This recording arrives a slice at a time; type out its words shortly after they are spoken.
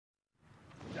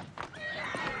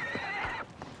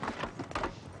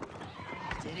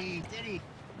Steady, steady.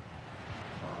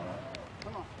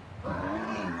 Come on.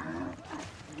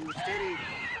 Steady, steady.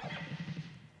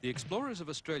 The explorers of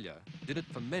Australia did it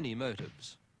for many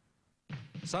motives.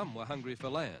 Some were hungry for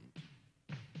land.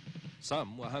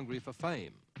 Some were hungry for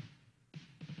fame.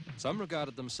 Some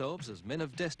regarded themselves as men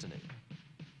of destiny.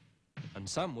 And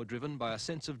some were driven by a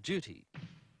sense of duty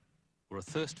or a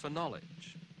thirst for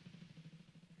knowledge.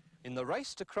 In the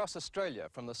race to cross Australia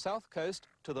from the south coast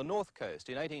to the north coast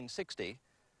in 1860,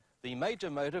 the major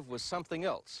motive was something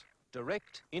else,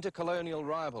 direct intercolonial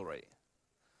rivalry.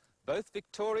 Both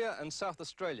Victoria and South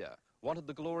Australia wanted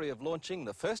the glory of launching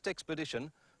the first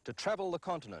expedition to travel the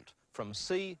continent from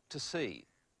sea to sea.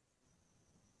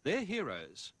 Their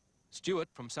heroes, Stuart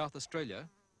from South Australia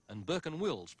and Burke and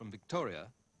Wills from Victoria,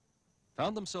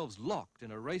 found themselves locked in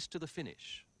a race to the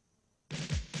finish.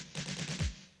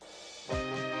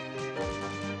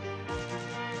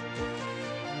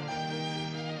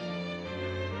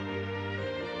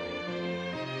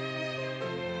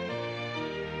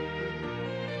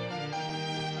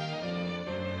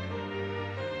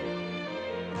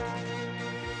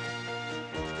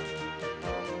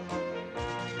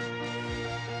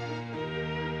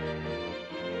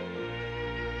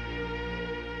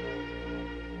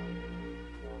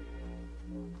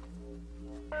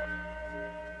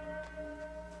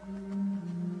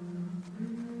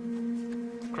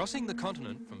 Crossing the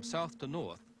continent from south to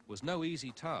north was no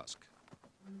easy task.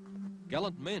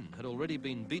 Gallant men had already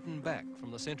been beaten back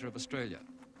from the centre of Australia.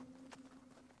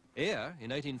 Eyre, in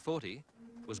 1840,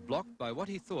 was blocked by what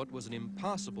he thought was an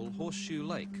impassable horseshoe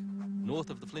lake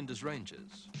north of the Flinders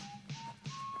Ranges.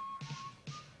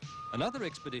 Another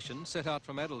expedition set out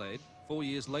from Adelaide 4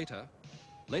 years later,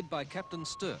 led by Captain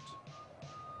Sturt.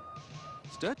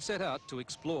 Sturt set out to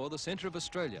explore the centre of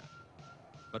Australia,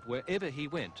 but wherever he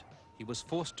went, he was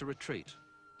forced to retreat.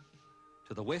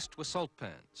 To the west were salt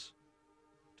pans.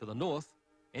 To the north,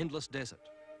 endless desert.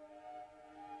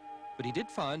 But he did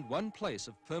find one place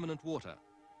of permanent water.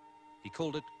 He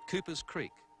called it Cooper's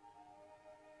Creek.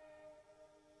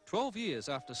 12 years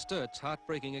after Sturt's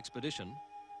heartbreaking expedition,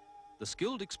 the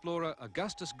skilled explorer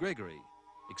Augustus Gregory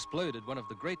exploded one of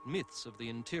the great myths of the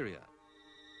interior.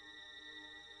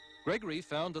 Gregory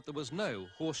found that there was no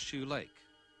horseshoe lake,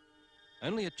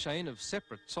 only a chain of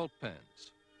separate salt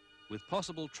pans, with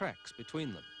possible tracks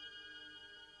between them.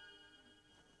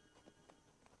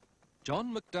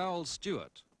 John McDowell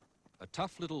Stewart, a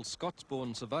tough little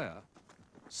Scots-born surveyor,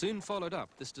 soon followed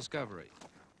up this discovery.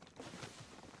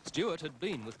 Stewart had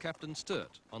been with Captain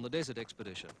Sturt on the desert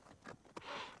expedition.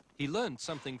 He learned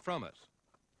something from it,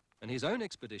 and his own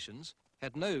expeditions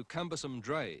had no cumbersome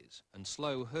drays and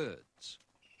slow herds.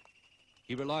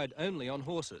 He relied only on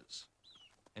horses,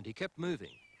 and he kept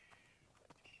moving.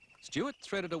 Stewart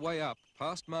threaded a way up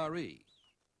past Maree,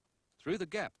 through the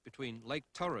gap between Lake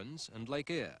Torrens and Lake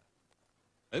Eyre,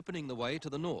 opening the way to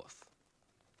the north.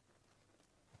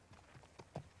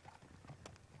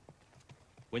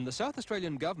 When the South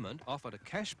Australian government offered a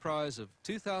cash prize of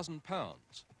 £2,000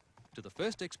 to the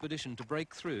first expedition to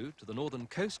break through to the northern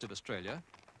coast of Australia,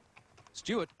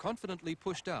 Stewart confidently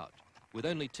pushed out with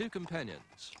only two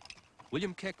companions,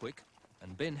 William Keckwick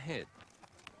and Ben Head.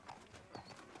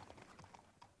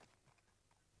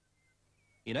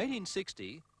 In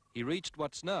 1860, he reached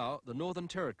what's now the Northern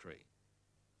Territory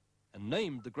and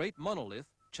named the great monolith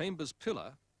Chambers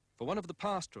Pillar for one of the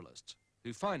pastoralists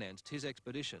who financed his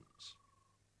expeditions.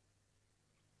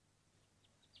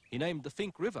 He named the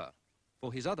Fink River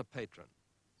for his other patron.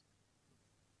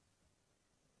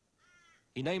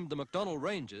 He named the McDonnell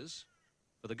Ranges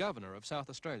for the governor of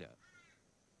South Australia.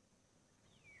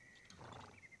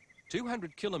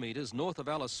 200 kilometres north of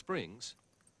Alice Springs,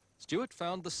 Stewart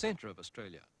found the centre of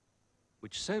Australia,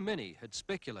 which so many had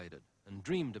speculated and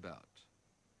dreamed about,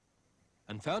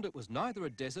 and found it was neither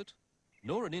a desert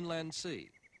nor an inland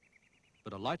sea,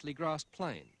 but a lightly grassed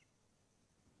plain.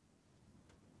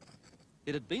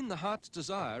 It had been the heart's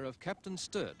desire of Captain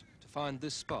Sturt to find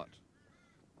this spot,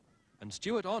 and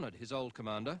Stewart honoured his old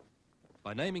commander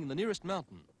by naming the nearest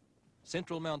mountain,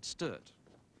 Central Mount Sturt.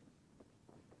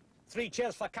 3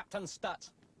 cheers for Captain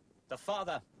Sturt, the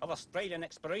father of Australian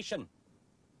exploration.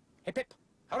 Hip hip,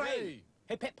 hooray!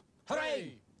 Hip hip,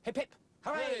 hooray! Hip hip,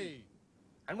 hooray!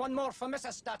 And one more for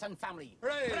Mrs. Sturt and family.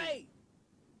 Hooray! Hooray!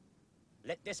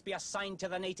 Let this be a sign to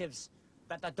the natives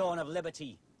that the dawn of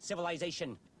liberty,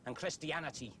 civilization, and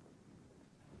Christianity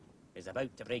is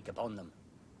about to break upon them.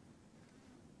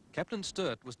 Captain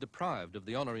Sturt was deprived of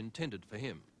the honour intended for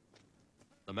him.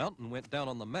 The mountain went down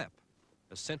on the map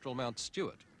as Central Mount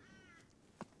Stewart.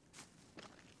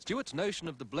 Stewart's notion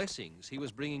of the blessings he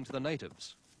was bringing to the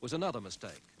natives was another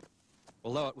mistake.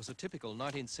 although it was a typical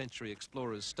 19th century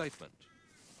explorer's statement.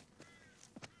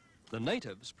 The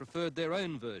natives preferred their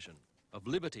own version of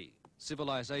liberty,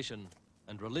 civilization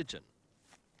and religion.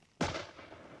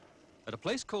 At a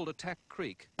place called Attack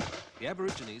Creek, the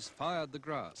Aborigines fired the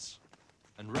grass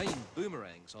and rained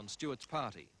boomerangs on Stuart's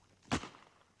party.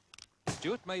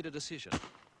 Stuart made a decision.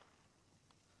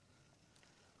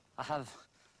 I have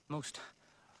most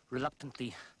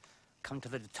reluctantly come to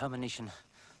the determination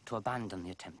to abandon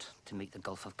the attempt to meet the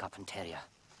Gulf of Carpentaria.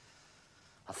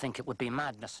 I think it would be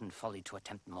madness and folly to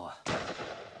attempt more.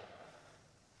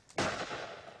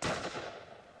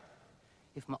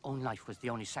 If my own life was the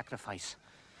only sacrifice,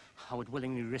 I would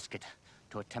willingly risk it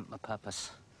to attempt my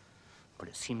purpose. But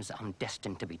it seems that I'm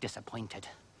destined to be disappointed.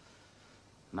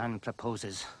 Man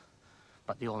proposes,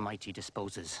 but the Almighty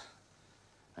disposes,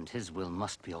 and his will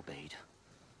must be obeyed.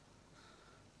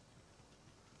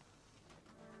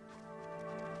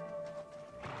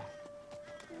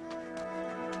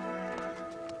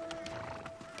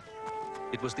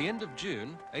 It was the end of June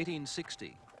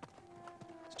 1860.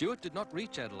 Stuart did not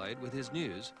reach Adelaide with his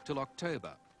news till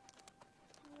October.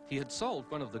 He had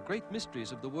solved one of the great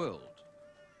mysteries of the world,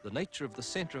 the nature of the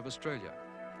centre of Australia.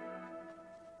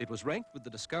 It was ranked with the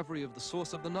discovery of the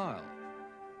source of the Nile.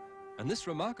 And this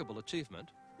remarkable achievement,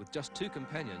 with just 2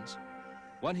 companions,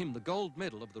 won him the gold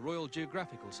medal of the Royal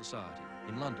Geographical Society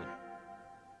in London.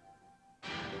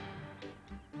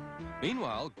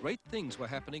 Meanwhile, great things were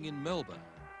happening in Melbourne.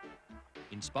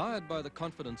 Inspired by the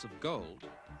confidence of gold,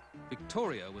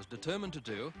 Victoria was determined to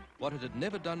do what it had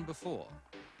never done before,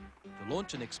 to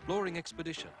launch an exploring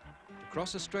expedition to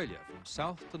cross Australia from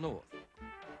south to north.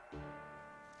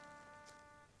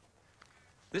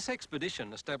 This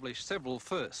expedition established several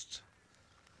firsts.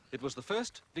 It was the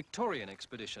first Victorian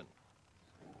expedition,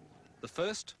 the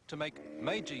first to make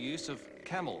major use of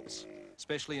camels,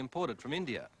 specially imported from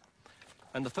India,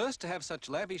 and the first to have such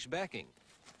lavish backing,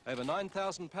 over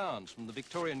 £9,000 from the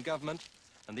Victorian government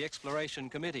and the Exploration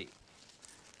Committee.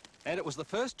 And it was the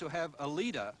first to have a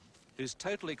leader whose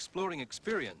total exploring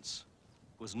experience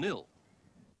was nil.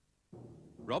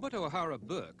 Robert O'Hara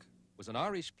Burke was an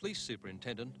Irish police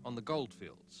superintendent on the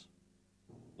goldfields.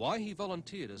 Why he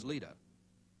volunteered as leader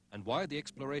and why the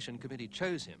Exploration Committee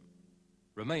chose him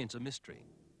remains a mystery.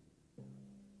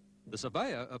 The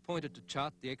surveyor appointed to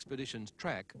chart the expedition's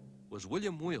track was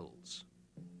William Wills,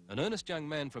 an earnest young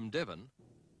man from Devon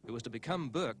who was to become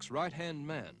Burke's right-hand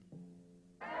man.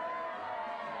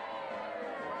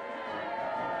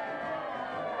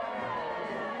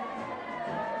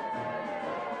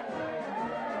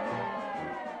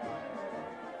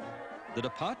 The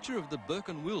departure of the Burke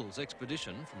and Wills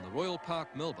expedition from the Royal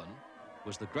Park, Melbourne,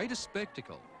 was the greatest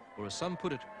spectacle, or as some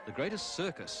put it, the greatest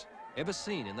circus ever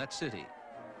seen in that city.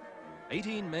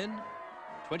 18 men,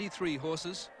 23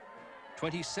 horses,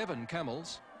 27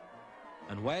 camels,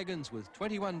 and wagons with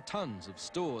 21 tons of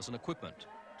stores and equipment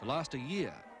to last a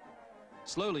year,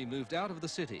 slowly moved out of the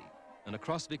city and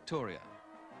across Victoria.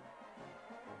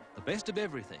 The best of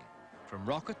everything, from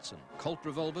rockets and Colt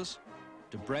revolvers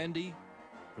to brandy,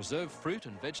 preserved fruit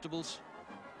and vegetables,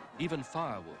 even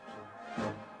firewood.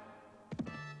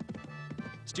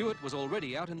 Stuart was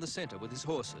already out in the centre with his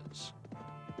horses,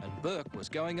 and Burke was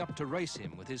going up to race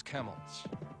him with his camels.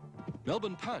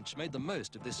 Melbourne Punch made the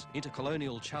most of this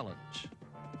intercolonial challenge.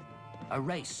 A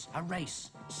race,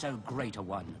 so great a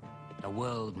one, the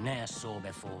world ne'er saw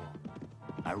before.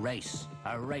 A race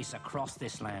across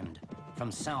this land,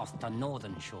 from south to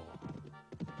northern shore.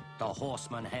 The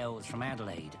horseman hails from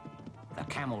Adelaide, the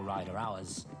camel rider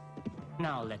ours.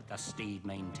 Now let the steed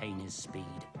maintain his speed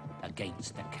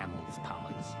against the camel's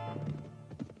powers.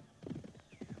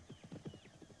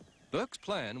 Burke's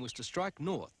plan was to strike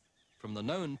north from the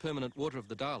known permanent water of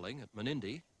the Darling at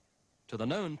Menindee to the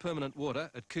known permanent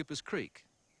water at Cooper's Creek,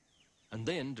 and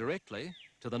then directly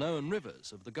to the known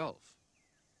rivers of the Gulf.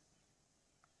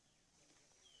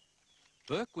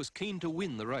 Burke was keen to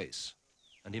win the race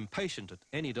and impatient at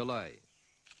any delay.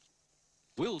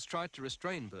 Wills tried to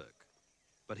restrain Burke,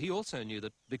 but he also knew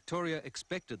that Victoria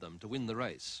expected them to win the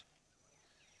race.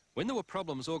 When there were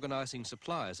problems organising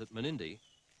supplies at Menindee,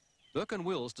 Burke and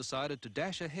Wills decided to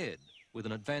dash ahead with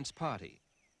an advance party.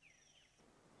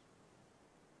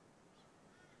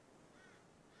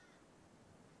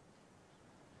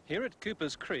 Here at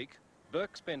Cooper's Creek,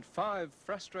 Burke spent 5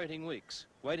 frustrating weeks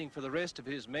waiting for the rest of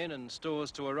his men and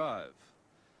stores to arrive.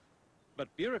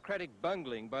 But bureaucratic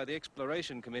bungling by the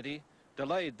Exploration Committee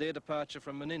delayed their departure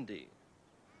from Menindee.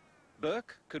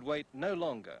 Burke could wait no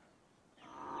longer.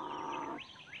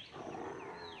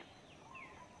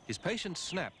 His patience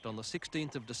snapped on the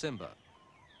 16th of December,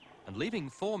 and leaving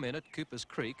 4 men at Cooper's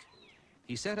Creek,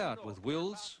 He set out with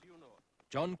Wills,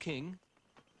 John King,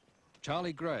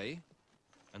 Charlie Gray,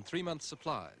 and 3 months'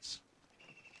 supplies.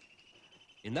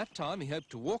 In that time, he hoped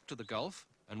to walk to the Gulf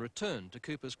and return to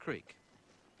Cooper's Creek.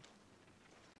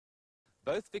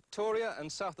 Both Victoria and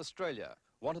South Australia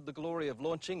wanted the glory of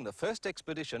launching the first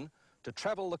expedition to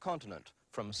travel the continent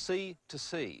from sea to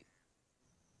sea.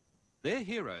 Their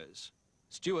heroes,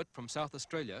 Stewart from South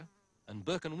Australia and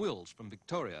Burke and Wills from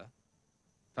Victoria,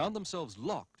 found themselves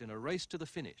locked in a race to the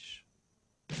finish.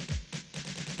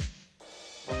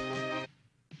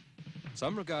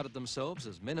 Some regarded themselves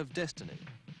as men of destiny,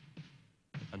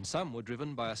 and some were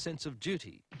driven by a sense of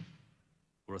duty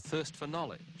or a thirst for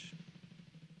knowledge.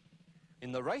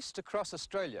 In the race to cross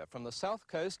Australia from the south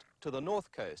coast to the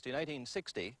north coast in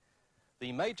 1860,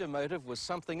 the major motive was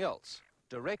something else: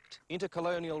 direct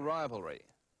intercolonial rivalry.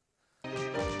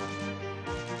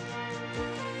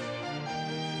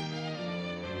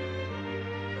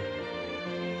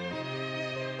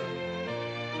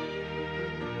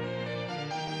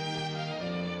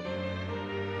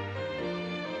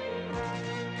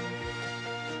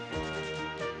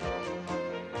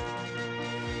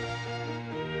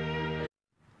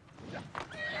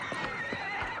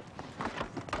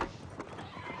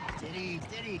 Steady,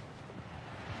 steady.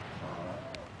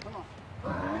 Come on.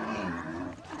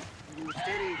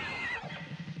 Steady.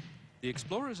 The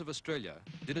explorers of Australia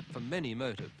did it for many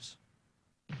motives.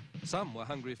 Some were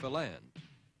hungry for land.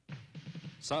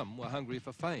 Some were hungry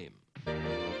for fame.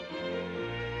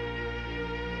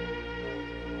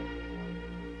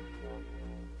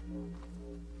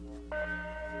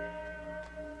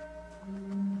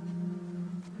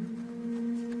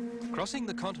 Crossing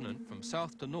the continent from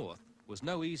south to north was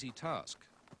no easy task.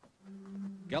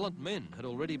 Gallant men had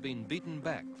already been beaten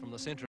back from the centre